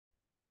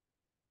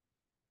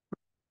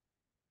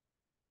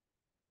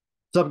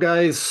What's up,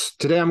 guys?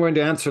 Today I'm going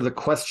to answer the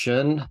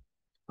question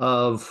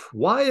of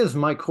why is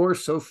my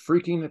course so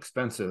freaking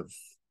expensive?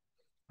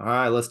 All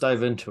right, let's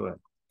dive into it.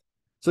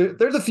 So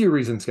there's a few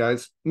reasons,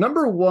 guys.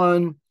 Number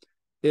one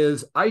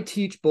is I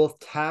teach both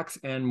tax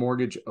and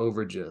mortgage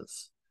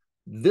overages.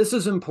 This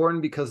is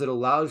important because it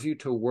allows you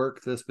to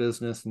work this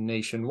business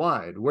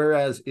nationwide.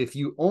 Whereas if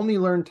you only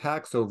learn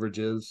tax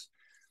overages,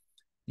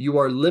 you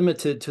are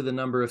limited to the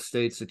number of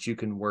states that you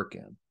can work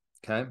in.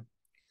 Okay.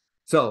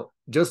 So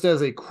just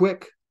as a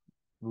quick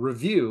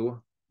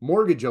review,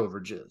 mortgage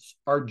overages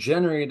are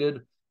generated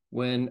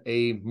when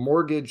a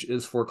mortgage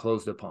is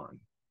foreclosed upon.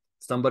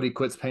 Somebody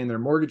quits paying their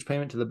mortgage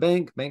payment to the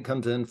bank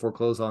comes in,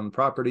 forecloses on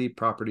the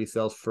property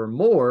sells for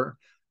more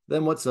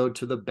than what's owed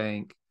to the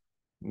bank,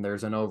 and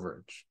there's an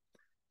overage.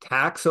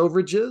 Tax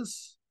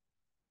overages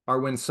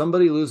are when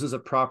somebody loses a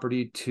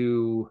property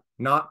to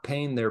not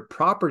paying their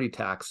property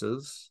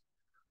taxes,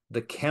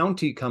 the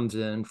county comes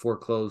in,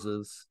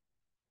 forecloses,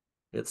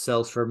 it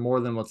sells for more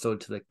than what's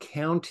owed to the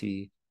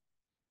county,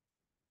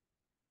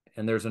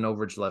 and there's an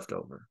overage left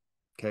over.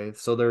 Okay,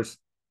 so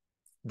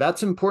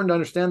that's important to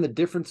understand the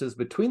differences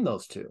between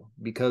those two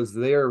because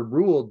they are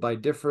ruled by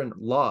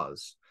different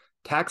laws.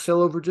 Tax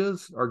sale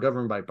overages are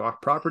governed by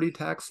property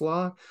tax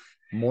law.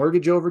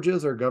 Mortgage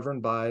overages are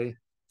governed by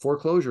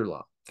foreclosure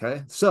law.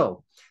 Okay,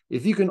 so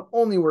if you can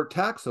only work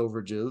tax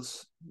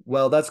overages,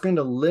 well, that's going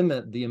to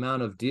limit the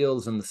amount of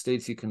deals in the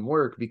states you can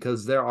work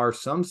because there are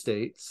some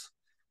states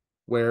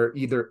where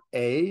either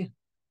A,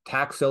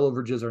 tax sale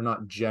overages are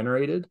not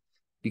generated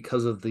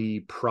because of the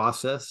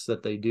process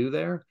that they do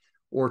there,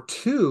 or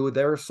two,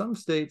 there are some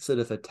states that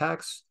if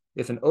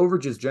an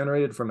overage is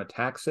generated from a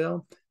tax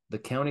sale, the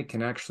county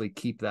can actually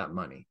keep that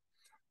money.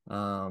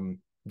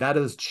 That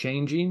is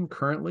changing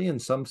currently in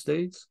some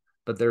states,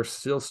 but there's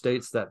still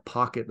states that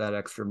pocket that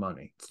extra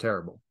money. It's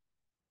terrible.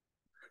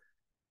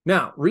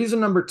 Now, reason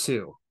number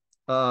two,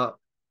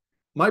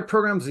 my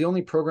program is the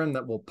only program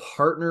that will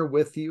partner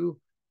with you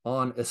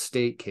on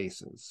estate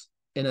cases.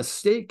 An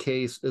estate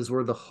case is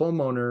where the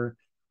homeowner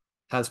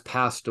has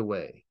passed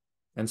away.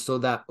 And so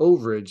that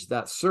overage,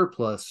 that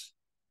surplus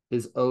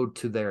is owed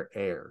to their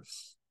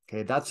heirs.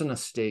 Okay, that's an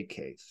estate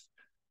case.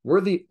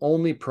 We're the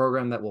only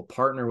program that will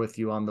partner with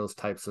you on those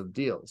types of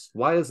deals.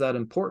 Why is that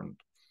important?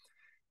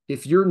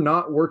 If you're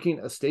not working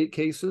estate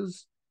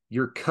cases,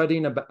 you're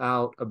cutting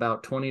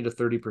about 20 to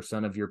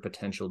 30% of your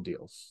potential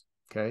deals.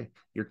 Okay,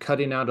 you're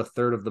cutting out a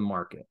third of the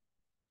market,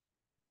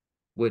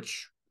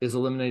 which is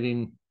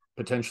eliminating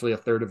potentially a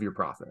third of your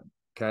profit.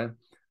 Okay,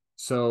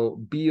 so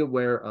be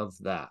aware of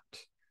that.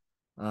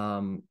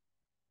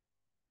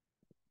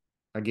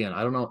 Again,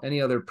 I don't know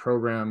any other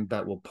program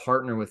that will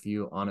partner with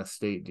you on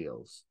estate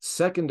deals.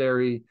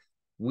 Secondary,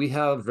 we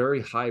have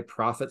very high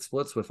profit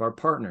splits with our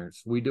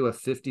partners. We do a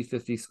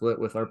 50-50 split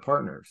with our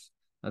partners.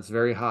 That's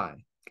very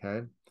high.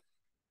 Okay.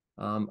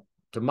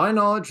 To my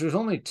knowledge, there's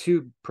only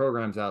two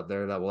programs out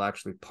there that will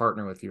actually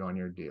partner with you on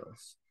your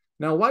deals.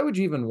 Now, why would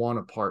you even want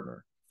to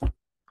partner?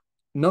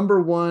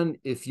 Number one,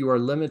 if you are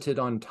limited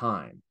on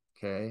time.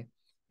 Okay.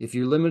 If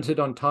you're limited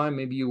on time,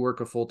 maybe you work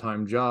a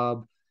full-time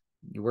job,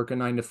 you work a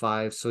 9 to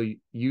 5, so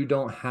you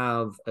don't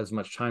have as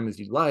much time as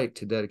you'd like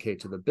to dedicate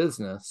to the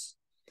business.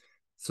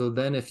 So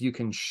then if you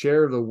can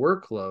share the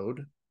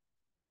workload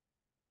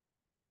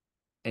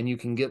and you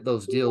can get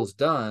those deals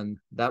done,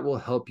 that will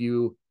help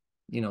you,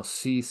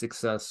 see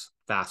success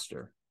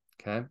faster.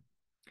 Okay.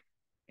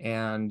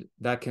 And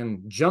that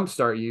can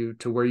jumpstart you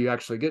to where you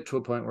actually get to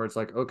a point where it's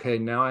like, okay,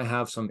 now I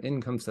have some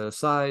income set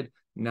aside.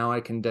 Now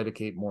I can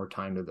dedicate more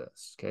time to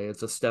this. Okay.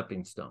 It's a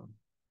stepping stone.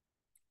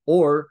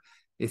 Or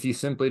if you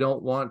simply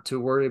don't want to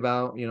worry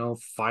about,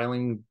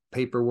 filing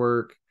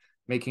paperwork,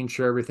 making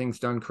sure everything's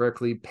done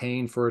correctly,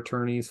 paying for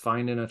attorneys,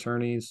 finding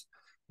attorneys,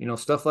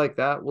 stuff like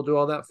that, we'll do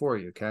all that for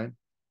you. Okay.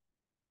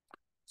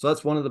 So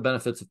that's one of the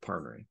benefits of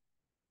partnering.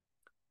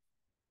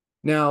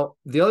 Now,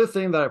 the other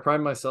thing that I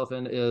pride myself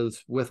in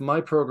is with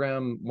my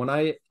program, when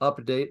I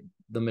update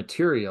the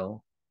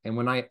material and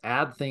when I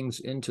add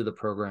things into the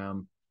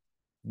program,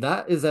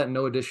 that is at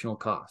no additional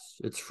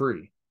cost. It's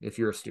free if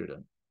you're a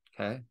student.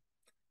 Okay.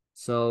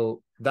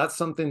 So that's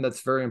something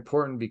that's very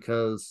important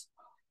because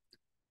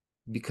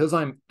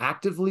I'm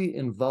actively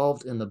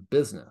involved in the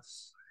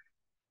business.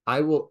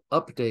 I will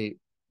update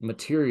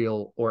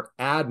material or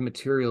add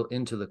material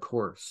into the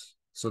course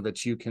so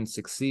that you can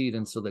succeed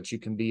and so that you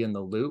can be in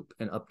the loop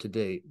and up to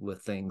date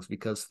with things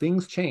because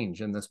things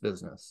change in this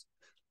business.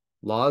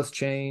 Laws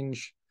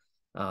change,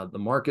 the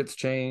markets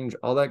change,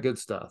 all that good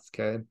stuff.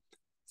 Okay.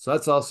 So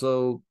that's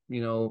also,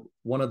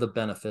 one of the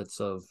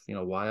benefits of,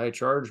 why I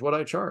charge what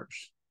I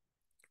charge.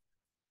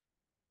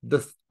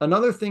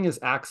 Another thing is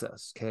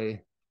access.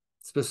 Okay.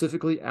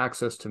 Specifically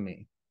access to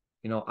me.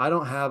 I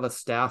don't have a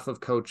staff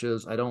of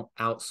coaches. I don't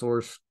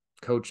outsource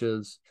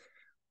coaches.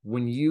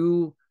 When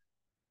you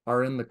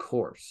are in the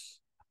course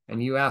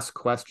and you ask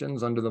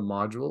questions under the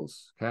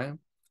modules, okay?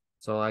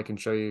 So I can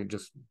show you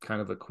just kind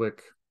of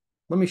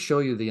let me show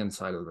you the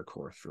inside of the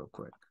course real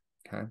quick,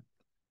 okay?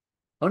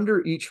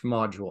 Under each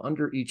module,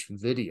 under each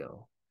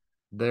video,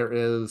 there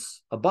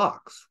is a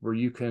box where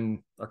you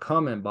can, a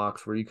comment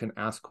box where you can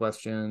ask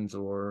questions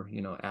or,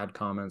 add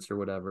comments or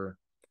whatever.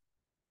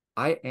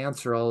 I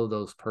answer all of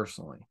those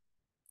personally.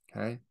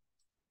 Okay.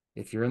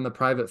 If you're in the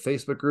private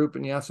Facebook group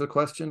and you ask a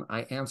question,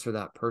 I answer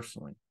that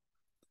personally.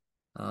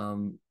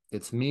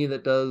 It's me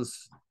that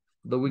does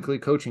the weekly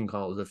coaching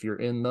calls if you're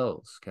in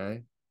those.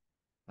 Okay.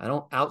 I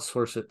don't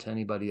outsource it to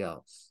anybody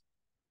else.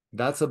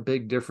 That's a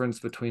big difference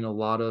between a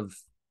lot of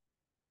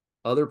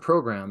other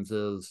programs.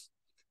 Is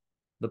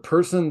the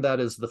person that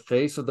is the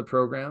face of the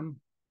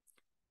program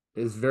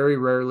is very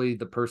rarely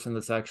the person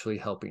that's actually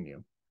helping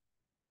you.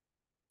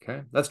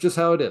 Okay. That's just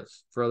how it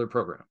is for other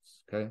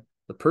programs. Okay.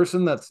 The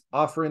person that's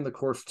offering the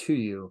course to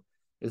you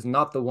is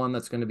not the one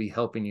that's going to be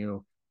helping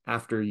you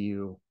after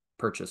you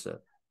purchase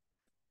it.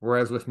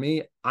 Whereas with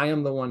me, I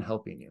am the one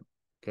helping you.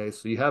 Okay.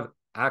 So you have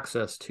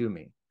access to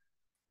me.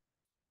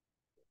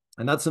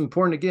 And that's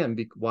important again.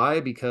 Why?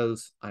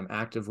 Because I'm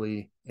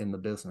actively in the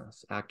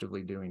business,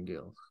 actively doing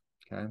deals.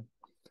 Okay.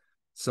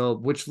 So,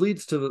 which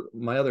leads to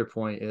my other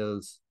point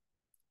is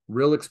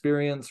real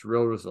experience,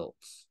 real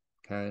results.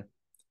 Okay.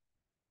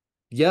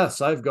 Yes,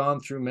 I've gone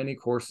through many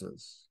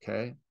courses.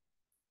 Okay.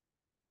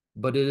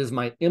 But it is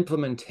my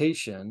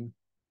implementation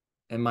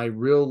and my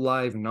real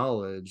live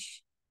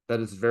knowledge that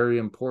is very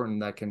important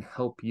that can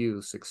help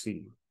you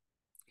succeed.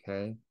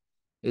 Okay.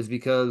 Is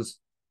because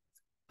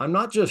I'm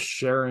not just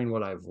sharing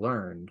what I've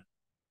learned,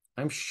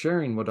 I'm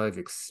sharing what I've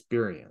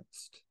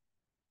experienced.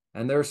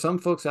 And there are some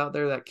folks out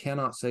there that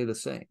cannot say the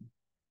same.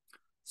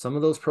 Some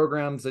of those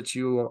programs that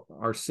you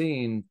are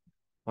seeing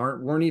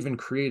weren't even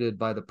created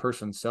by the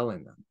person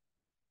selling them.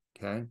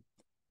 Okay.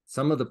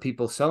 Some of the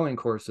people selling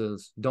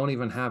courses don't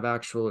even have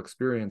actual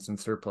experience in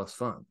surplus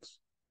funds.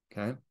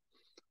 Okay.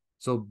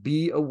 So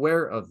be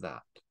aware of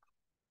that.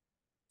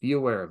 Be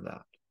aware of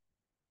that.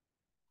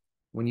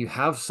 When you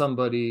have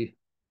somebody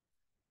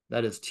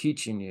that is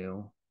teaching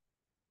you,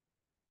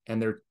 and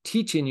they're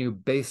teaching you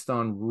based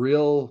on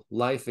real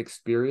life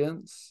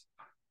experience,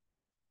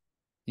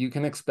 you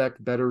can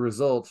expect better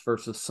results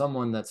versus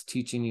someone that's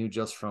teaching you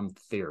just from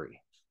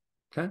theory.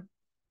 Okay.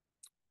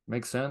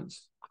 Makes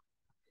sense?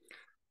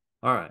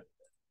 All right.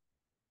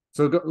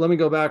 So let me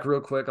go back real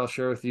quick. I'll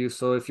share with you.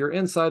 So if you're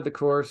inside the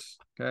course,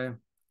 okay,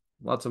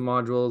 lots of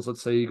modules.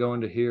 Let's say you go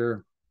into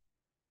here.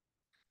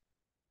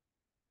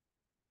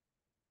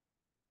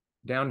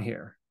 Down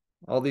here,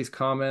 all these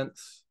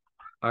comments,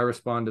 I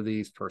respond to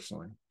these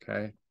personally.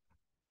 Okay.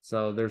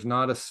 So there's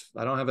not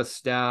I don't have a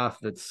staff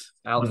that's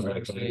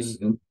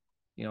outsourcing,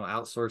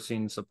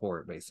 outsourcing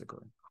support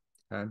basically.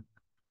 Okay.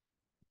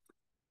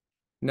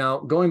 Now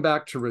going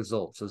back to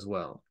results as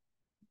well,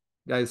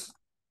 guys,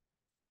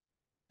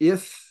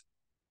 if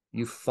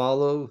you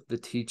follow the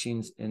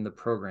teachings in the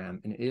program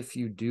and if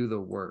you do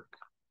the work,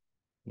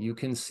 you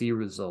can see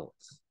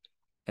results.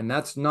 And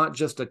that's not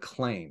just a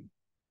claim.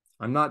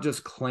 I'm not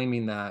just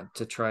claiming that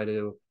to try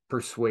to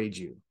persuade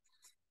you.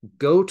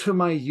 Go to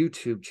my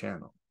YouTube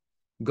channel.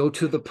 Go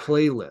to the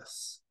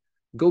playlists.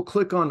 Go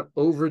click on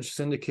Overage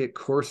Syndicate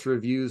course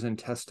reviews and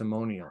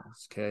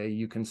testimonials. Okay.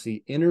 You can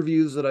see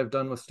interviews that I've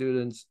done with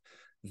students,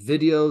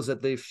 videos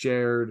that they've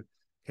shared.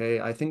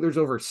 Okay. I think there's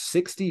over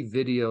 60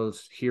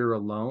 videos here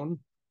alone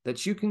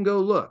that you can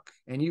go look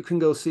and you can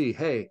go see,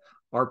 hey,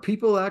 are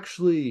people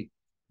actually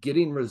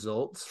getting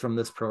results from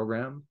this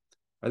program?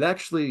 Are they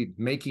actually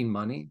making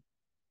money?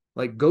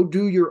 Like, go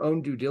do your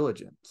own due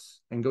diligence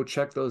and go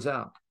check those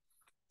out.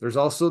 There's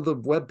also the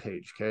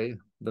webpage, okay?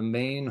 The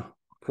main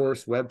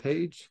course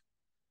webpage.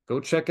 Go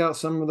check out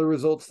some of the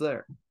results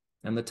there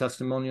and the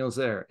testimonials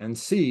there and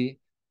see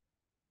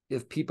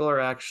if people are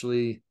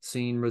actually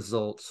seeing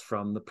results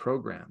from the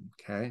program,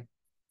 okay?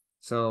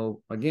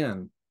 So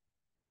again,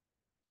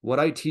 what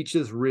I teach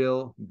is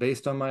real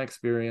based on my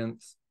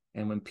experience.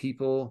 And when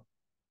people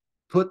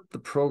put the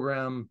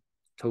program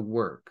to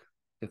work,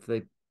 if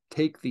they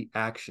take the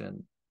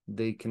action,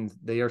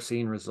 they are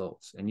seeing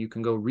results. And you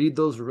can go read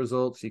those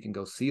results. You can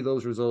go see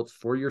those results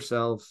for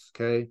yourselves.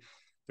 Okay.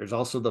 There's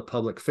also the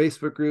public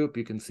Facebook group.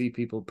 You can see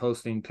people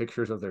posting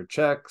pictures of their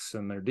checks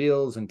and their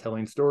deals and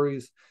telling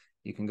stories.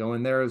 You can go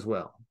in there as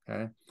well.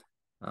 Okay.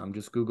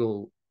 Just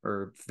Google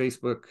or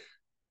Facebook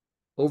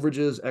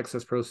overages,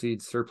 excess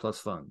proceeds, surplus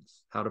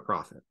funds, how to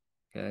profit.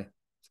 Okay.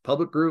 It's a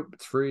public group.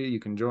 It's free.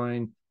 You can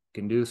join. You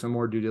can do some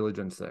more due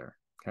diligence there.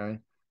 Okay.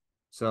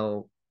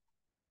 So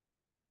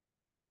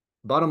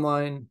bottom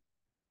line,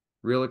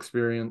 real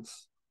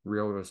experience,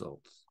 real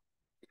results.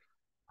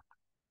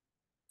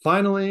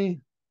 Finally,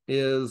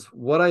 is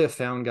what I have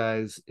found,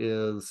 guys,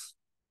 is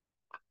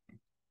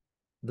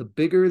the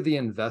bigger the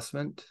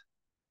investment,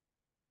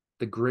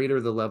 the greater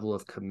the level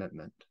of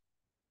commitment.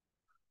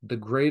 The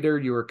greater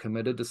you are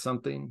committed to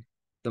something,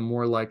 the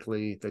more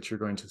likely that you're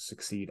going to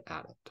succeed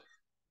at it.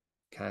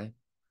 Okay.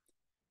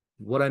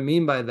 What I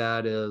mean by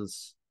that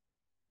is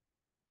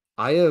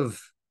I have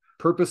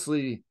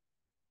purposely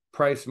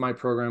priced my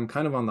program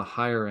kind of on the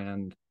higher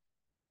end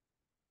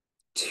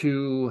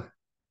to,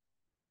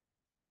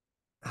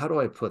 how do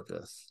I put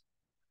this?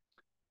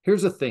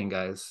 Here's the thing,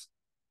 guys.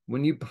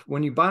 When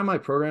you buy my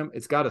program,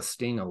 it's got to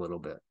sting a little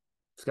bit.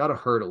 It's got to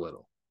hurt a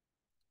little.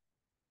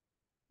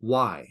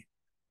 Why?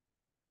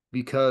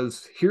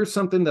 Because here's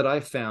something that I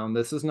found.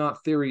 This is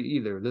not theory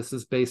either. This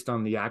is based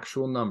on the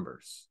actual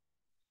numbers.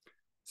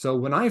 So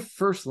when I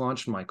first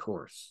launched my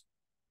course,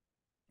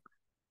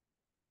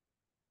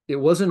 it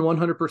wasn't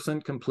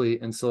 100%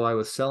 complete, and so I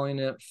was selling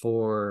it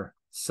for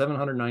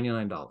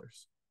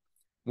 $799.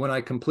 When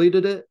I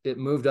completed it, it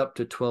moved up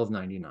to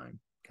 $1,299.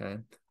 Okay.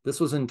 This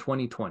was in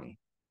 2020.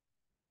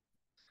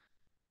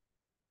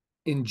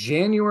 In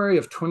January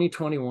of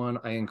 2021,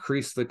 I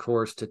increased the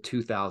course to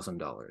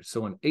 $2,000.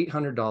 So an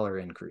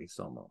 $800 increase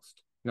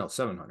almost. No,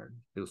 700.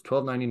 It was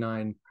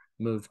 $1,299,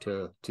 moved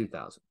to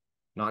 2,000.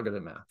 Not good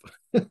at math.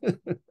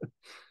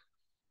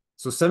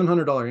 So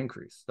 $700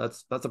 increase.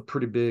 That's a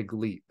pretty big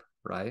leap,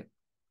 right?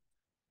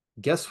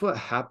 Guess what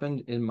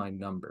happened in my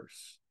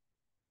numbers?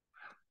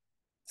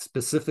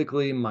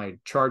 Specifically, my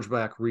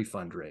chargeback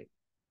refund rate.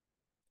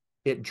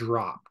 It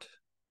dropped.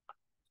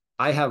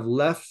 I have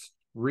less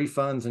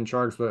refunds and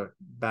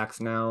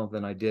chargebacks now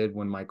than I did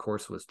when my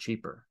course was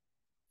cheaper.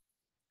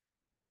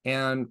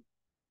 And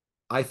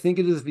I think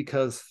it is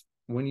because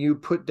when you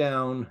put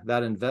down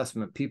that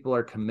investment, people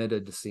are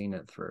committed to seeing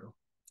it through.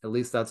 At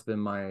least that's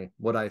been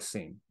what I've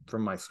seen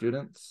from my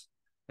students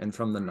and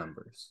from the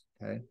numbers.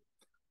 Okay.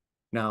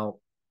 Now,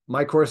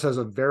 my course has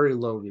a very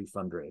low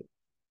refund rate.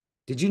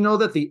 Did you know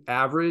that the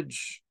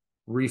average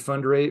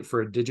refund rate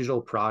for a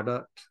digital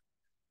product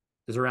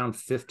is around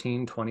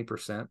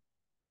 15-20%?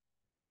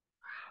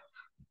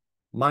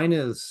 Mine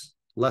is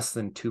less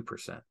than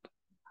 2%.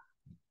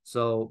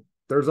 So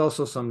there's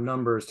also some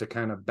numbers to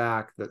kind of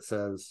back that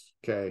says,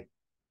 okay,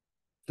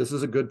 this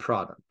is a good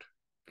product,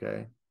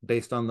 okay,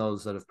 based on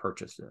those that have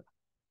purchased it.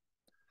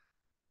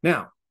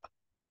 Now,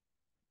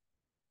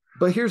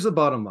 but here's the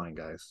bottom line,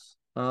 guys.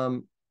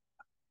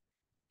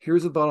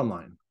 Here's the bottom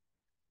line.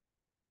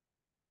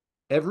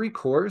 Every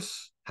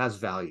course has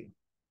value.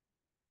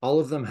 All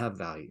of them have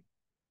value,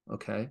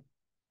 okay?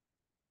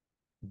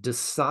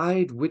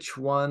 Decide which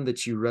one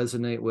that you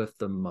resonate with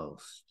the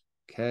most,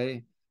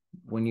 okay?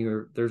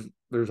 When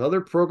there's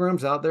other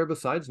programs out there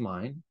besides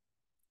mine.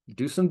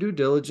 Do some due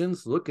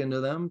diligence, look into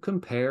them,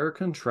 compare,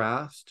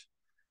 contrast,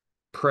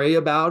 pray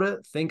about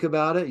it, think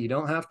about it. You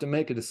don't have to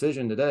make a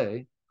decision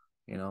today.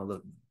 You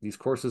know, these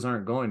courses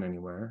aren't going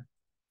anywhere.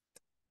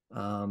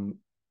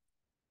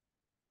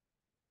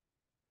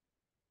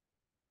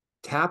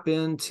 Tap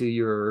into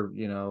your,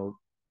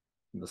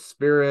 the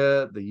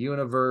spirit, the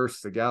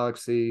universe, the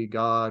galaxy,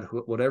 God,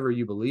 whatever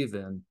you believe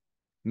in.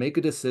 Make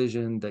a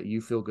decision that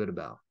you feel good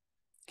about.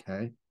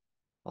 Okay.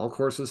 All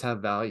courses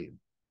have value.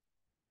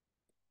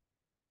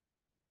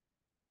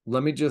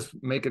 Let me just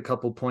make a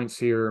couple points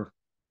here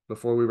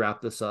before we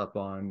wrap this up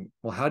on,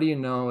 well, how do you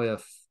know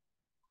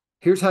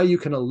here's how you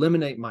can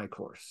eliminate my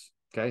course.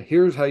 Okay.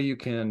 Here's how you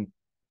can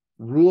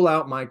rule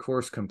out my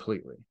course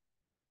completely.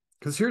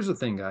 Because here's the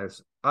thing,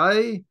 guys.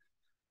 I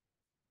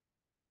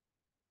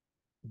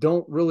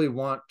don't really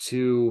want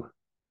to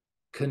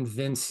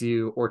convince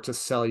you or to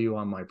sell you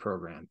on my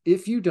program.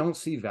 If you don't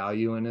see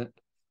value in it,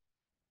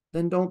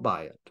 then don't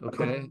buy it,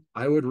 okay?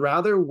 I would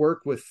rather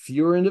work with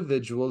fewer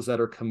individuals that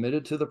are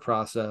committed to the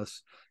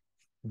process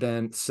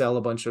than sell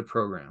a bunch of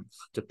programs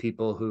to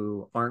people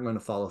who aren't going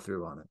to follow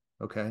through on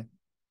it, okay?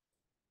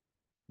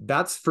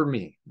 That's for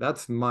me.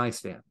 That's my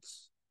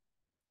stance.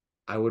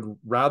 I would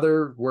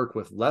rather work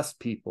with less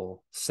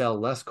people, sell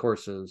less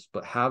courses,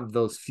 but have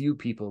those few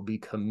people be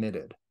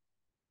committed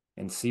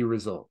and see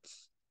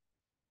results.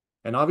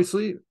 And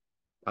obviously,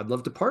 I'd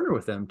love to partner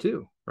with them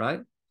too,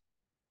 right?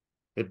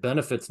 It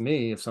benefits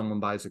me if someone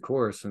buys a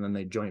course and then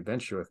they joint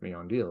venture with me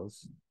on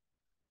deals.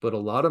 But a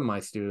lot of my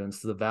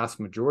students, the vast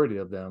majority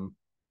of them,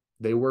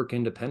 they work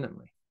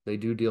independently. They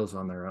do deals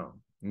on their own.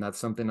 And that's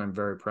something I'm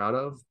very proud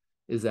of,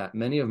 is that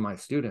many of my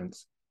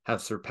students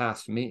have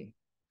surpassed me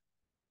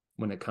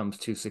when it comes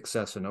to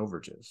success in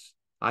overages.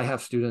 I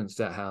have students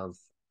that have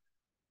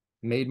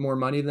made more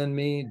money than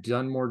me,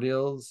 done more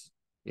deals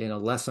in a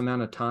less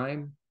amount of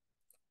time.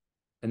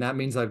 And that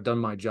means I've done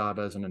my job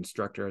as an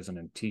instructor, as a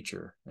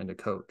teacher, and a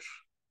coach,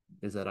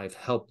 is that I've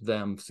helped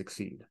them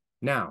succeed.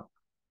 Now,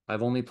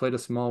 I've only played a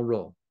small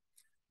role.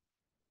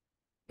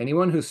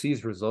 Anyone who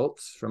sees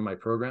results from my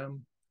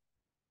program,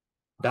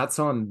 that's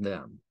on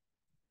them.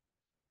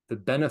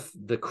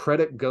 The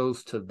credit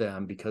goes to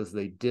them because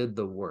they did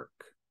the work.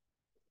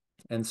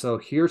 And so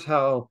here's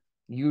how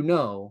you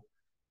know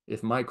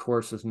if my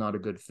course is not a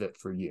good fit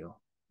for you.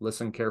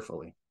 Listen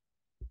carefully.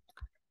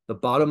 The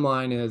bottom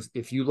line is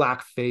if you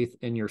lack faith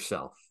in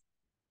yourself,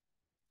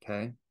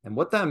 okay? And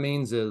what that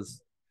means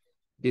is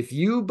if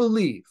you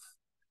believe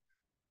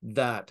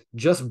that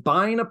just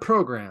buying a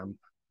program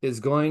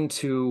is going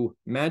to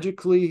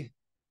magically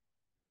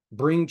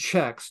bring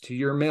checks to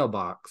your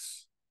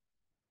mailbox,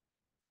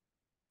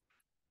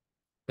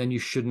 then you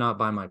should not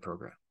buy my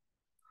program.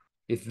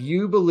 If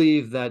you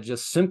believe that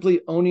just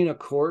simply owning a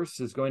course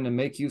is going to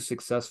make you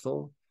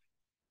successful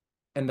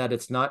and that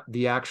it's not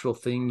the actual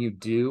thing you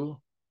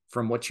do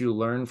from what you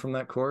learn from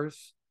that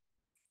course,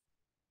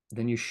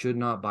 then you should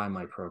not buy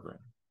my program,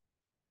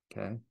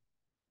 okay?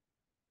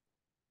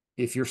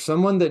 If you're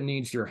someone that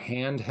needs your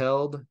hand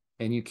held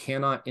and you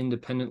cannot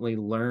independently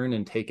learn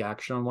and take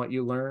action on what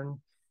you learn,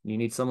 you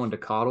need someone to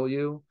coddle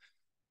you,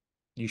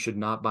 you should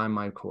not buy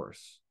my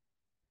course.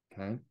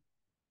 Okay.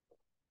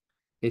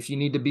 If you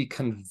need to be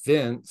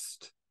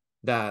convinced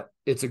that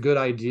it's a good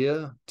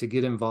idea to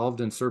get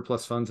involved in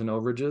surplus funds and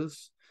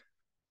overages,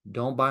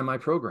 don't buy my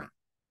program.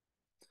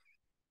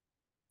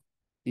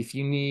 If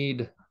you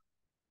need,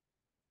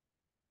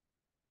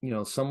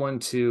 someone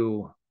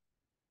to,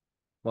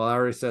 well, I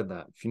already said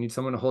that. If you need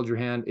someone to hold your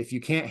hand, if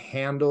you can't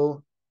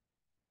handle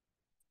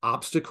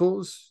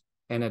obstacles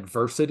and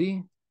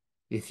adversity,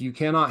 if you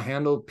cannot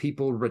handle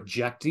people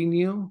rejecting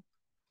you,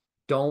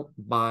 don't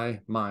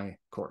buy my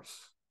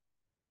course.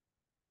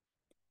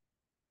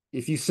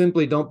 If you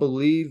simply don't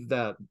believe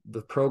that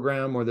the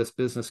program or this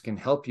business can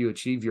help you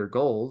achieve your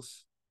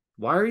goals,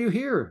 why are you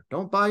here?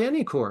 Don't buy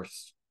any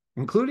course,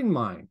 including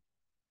mine.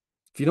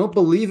 If you don't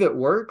believe it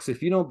works,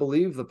 if you don't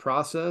believe the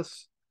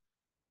process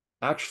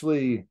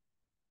actually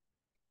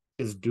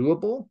is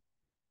doable,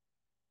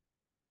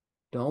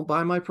 don't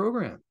buy my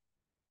program.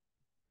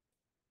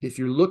 If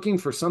you're looking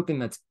for something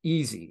that's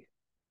easy,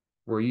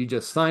 where you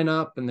just sign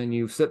up and then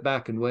you sit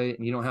back and wait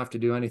and you don't have to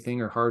do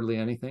anything or hardly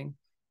anything,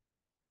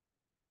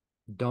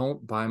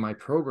 don't buy my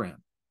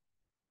program.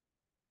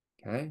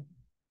 Okay.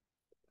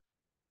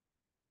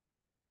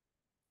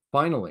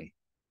 Finally,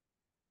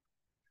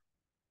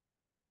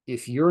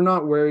 if you're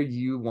not where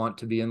you want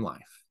to be in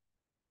life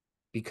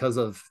because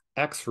of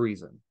X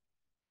reason,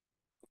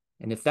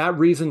 and if that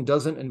reason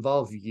doesn't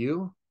involve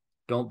you,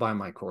 don't buy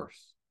my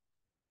course.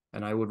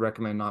 And I would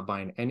recommend not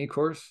buying any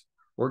course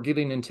or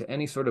getting into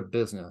any sort of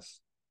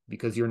business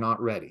because you're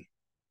not ready.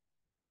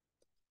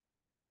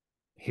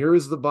 Here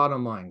is the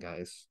bottom line,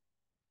 guys.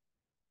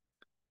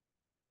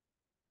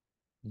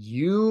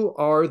 You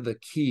are the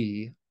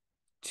key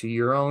to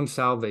your own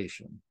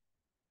salvation.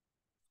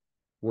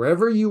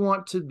 Wherever you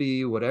want to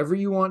be, whatever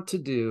you want to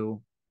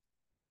do,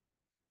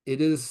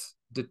 it is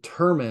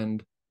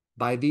determined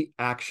by the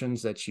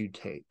actions that you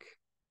take.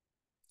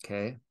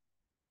 Okay?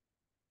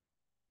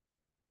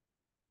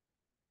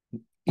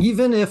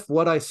 Even if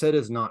what I said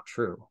is not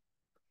true,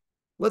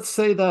 let's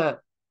say that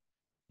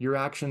your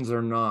actions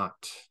do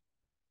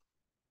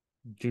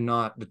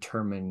not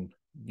determine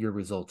your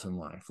results in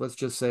life. Let's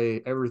just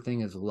say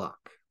everything is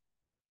luck.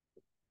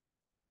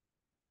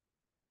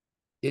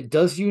 It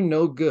does you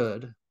no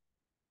good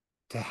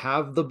to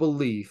have the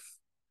belief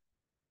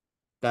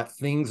that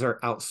things are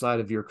outside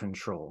of your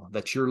control,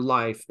 that your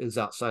life is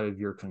outside of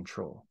your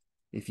control.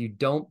 If you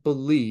don't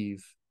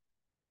believe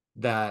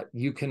that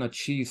you can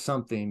achieve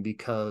something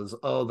because,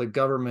 the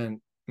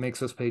government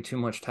makes us pay too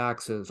much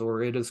taxes,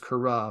 or it is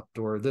corrupt,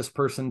 or this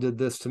person did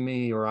this to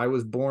me, or I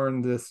was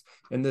born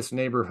in this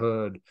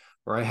neighborhood,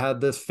 or I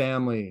had this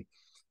family.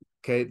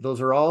 Okay, those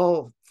are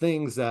all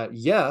things that,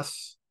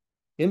 yes,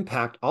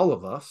 impact all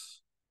of us.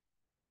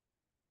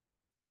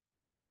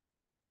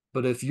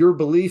 But if your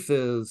belief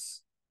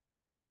is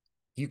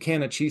you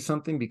can't achieve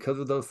something because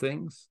of those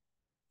things,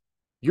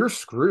 you're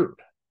screwed.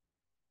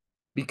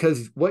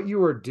 Because what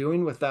you are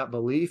doing with that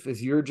belief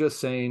is you're just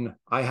saying,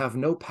 I have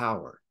no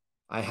power,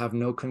 I have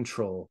no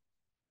control.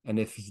 And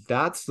if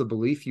that's the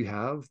belief you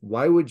have,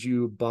 why would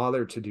you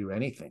bother to do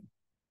anything?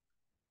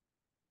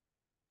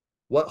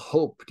 What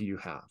hope do you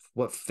have?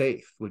 What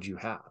faith would you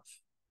have?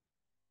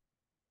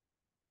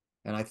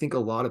 And I think a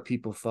lot of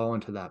people fall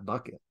into that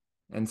bucket.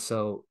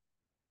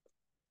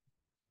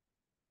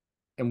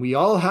 And we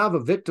all have a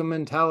victim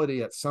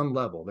mentality at some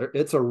level.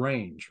 It's a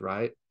range,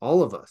 right?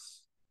 All of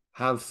us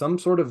have some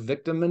sort of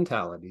victim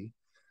mentality,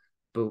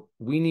 but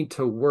we need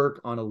to work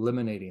on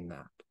eliminating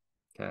that.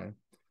 Okay.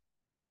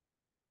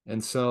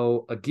 And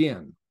so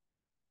again,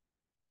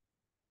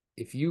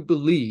 if you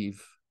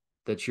believe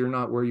that you're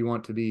not where you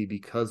want to be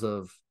because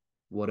of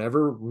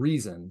whatever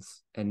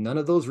reasons, and none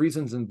of those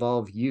reasons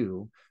involve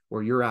you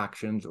or your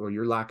actions or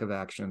your lack of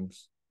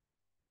actions,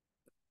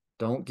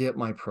 don't get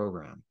my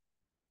program,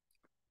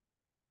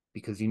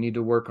 because you need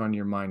to work on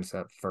your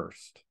mindset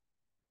first.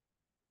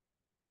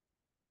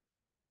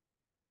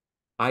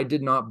 I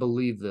did not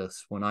believe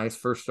this when I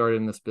first started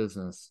in this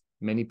business.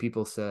 Many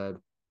people said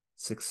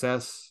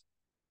success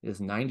is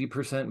 90%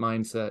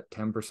 mindset,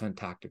 10%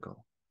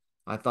 tactical.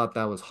 I thought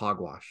that was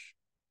hogwash.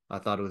 I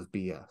thought it was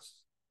BS.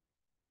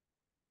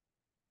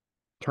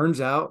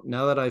 Turns out,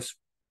 now that I've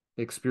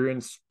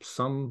experienced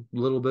some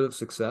little bit of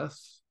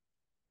success,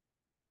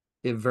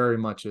 it very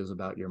much is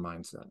about your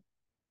mindset.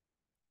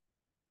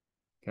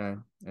 Okay.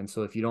 And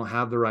so if you don't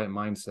have the right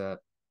mindset,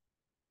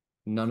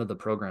 none of the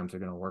programs are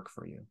going to work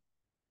for you.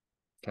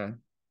 Okay.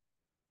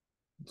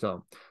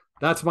 So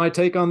that's my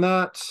take on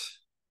that.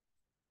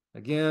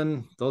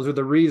 Again, those are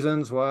the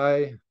reasons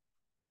why,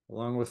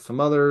 along with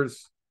some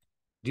others.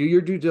 Do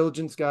your due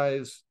diligence,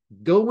 guys.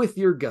 Go with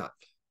your gut.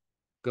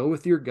 Go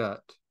with your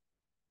gut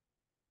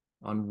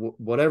on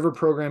whatever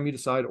program you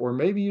decide, or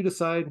maybe you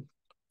decide,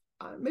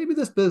 maybe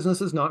this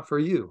business is not for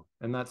you,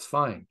 and that's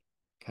fine.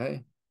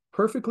 Okay.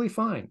 Perfectly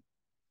fine.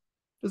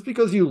 Just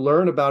because you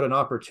learn about an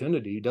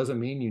opportunity doesn't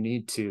mean you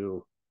need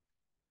to,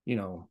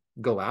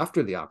 go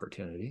after the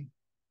opportunity.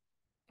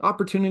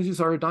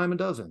 Opportunities are a dime a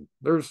dozen.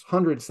 There's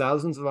hundreds,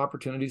 thousands of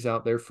opportunities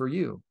out there for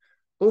you.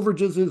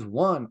 Overages is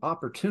one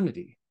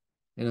opportunity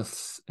in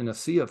a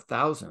sea of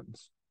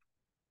thousands.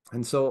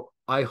 And so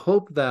I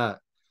hope that,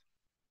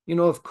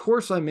 of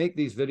course I make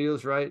these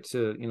videos, right,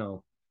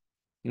 to,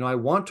 I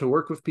want to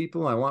work with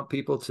people. I want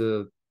people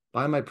to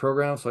buy my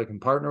program so I can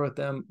partner with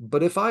them.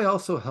 But if I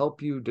also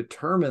help you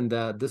determine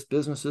that this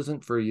business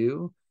isn't for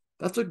you,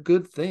 that's a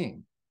good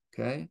thing.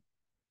 Okay.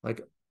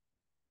 Like,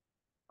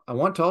 I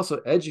want to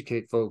also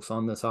educate folks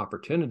on this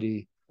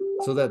opportunity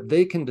so that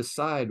they can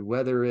decide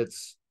whether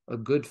it's a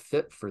good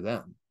fit for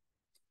them.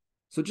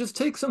 So just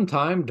take some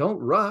time. Don't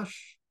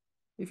rush.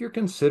 If you're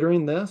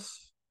considering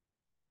this,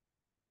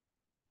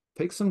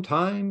 take some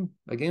time.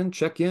 Again,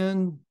 check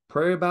in,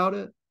 pray about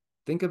it,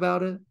 think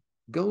about it,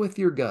 go with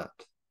your gut,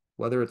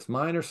 whether it's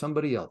mine or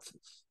somebody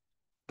else's.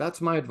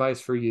 That's my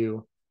advice for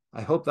you.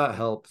 I hope that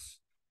helps.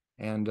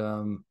 And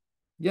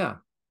yeah,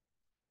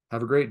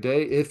 have a great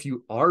day. If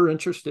you are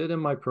interested in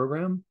my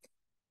program,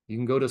 you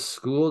can go to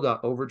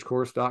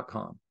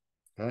school.overagecourse.com.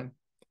 Okay.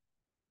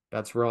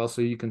 That's where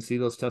also you can see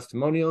those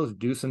testimonials,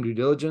 do some due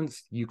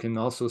diligence. You can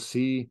also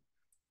see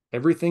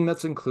everything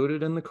that's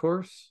included in the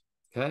course.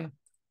 Okay.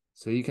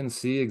 So you can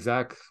see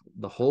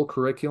the whole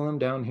curriculum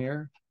down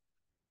here.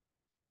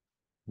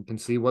 You can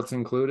see what's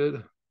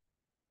included.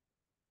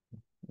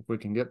 If we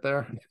can get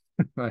there.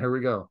 Here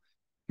we go.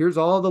 Here's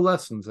all the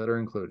lessons that are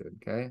included.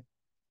 Okay.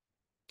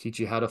 Teach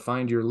you how to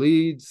find your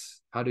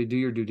leads, how to do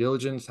your due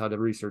diligence, how to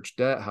research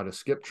debt, how to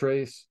skip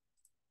trace.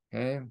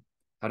 Okay.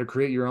 How to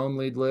create your own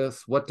lead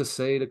list, what to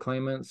say to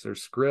claimants or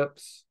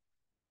scripts.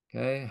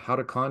 Okay. How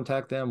to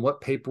contact them, what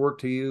paperwork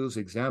to use,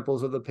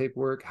 examples of the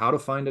paperwork, how to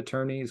find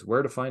attorneys,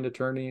 where to find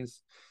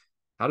attorneys,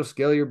 how to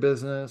scale your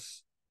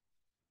business.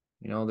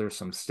 There's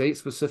some state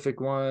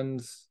specific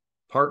ones,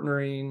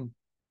 partnering,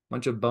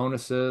 bunch of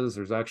bonuses.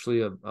 There's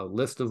actually a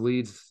list of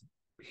leads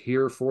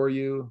here for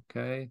you.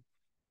 Okay.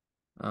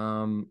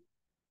 Lots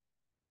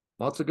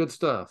of good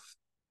stuff.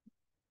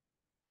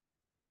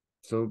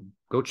 So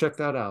go check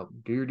that out.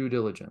 Do your due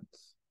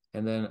diligence.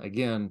 And then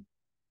again,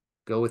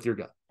 go with your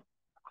gut.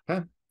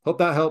 Okay. Hope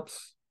that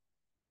helps.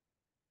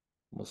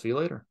 We'll see you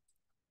later.